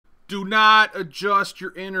Do not adjust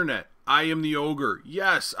your internet. I am the ogre.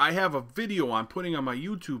 Yes, I have a video I'm putting on my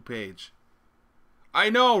YouTube page. I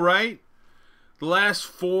know, right? The last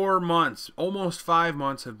 4 months, almost 5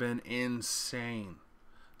 months, have been insane.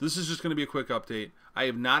 This is just going to be a quick update. I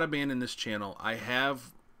have not abandoned this channel. I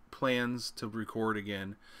have plans to record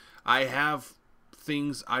again. I have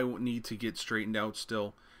things I need to get straightened out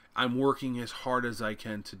still. I'm working as hard as I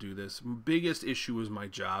can to do this. Biggest issue is my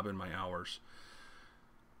job and my hours.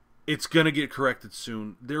 It's going to get corrected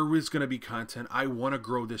soon. There is going to be content. I want to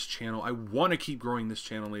grow this channel. I want to keep growing this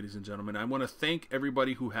channel, ladies and gentlemen. I want to thank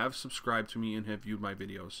everybody who have subscribed to me and have viewed my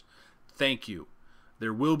videos. Thank you.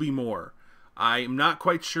 There will be more. I'm not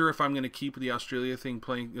quite sure if I'm going to keep the Australia thing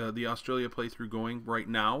playing, the Australia playthrough going right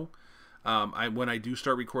now. When I do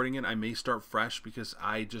start recording it, I may start fresh because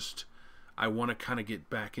I want to kind of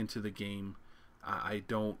get back into the game. I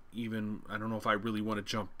don't know if I really want to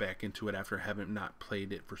jump back into it after having not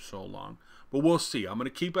played it for so long. But we'll see. I'm going to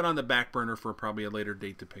keep it on the back burner for probably a later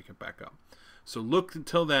date to pick it back up. So look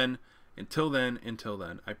until then.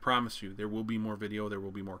 I promise you, there will be more video. There will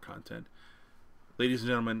be more content. Ladies and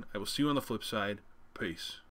gentlemen, I will see you on the flip side. Peace.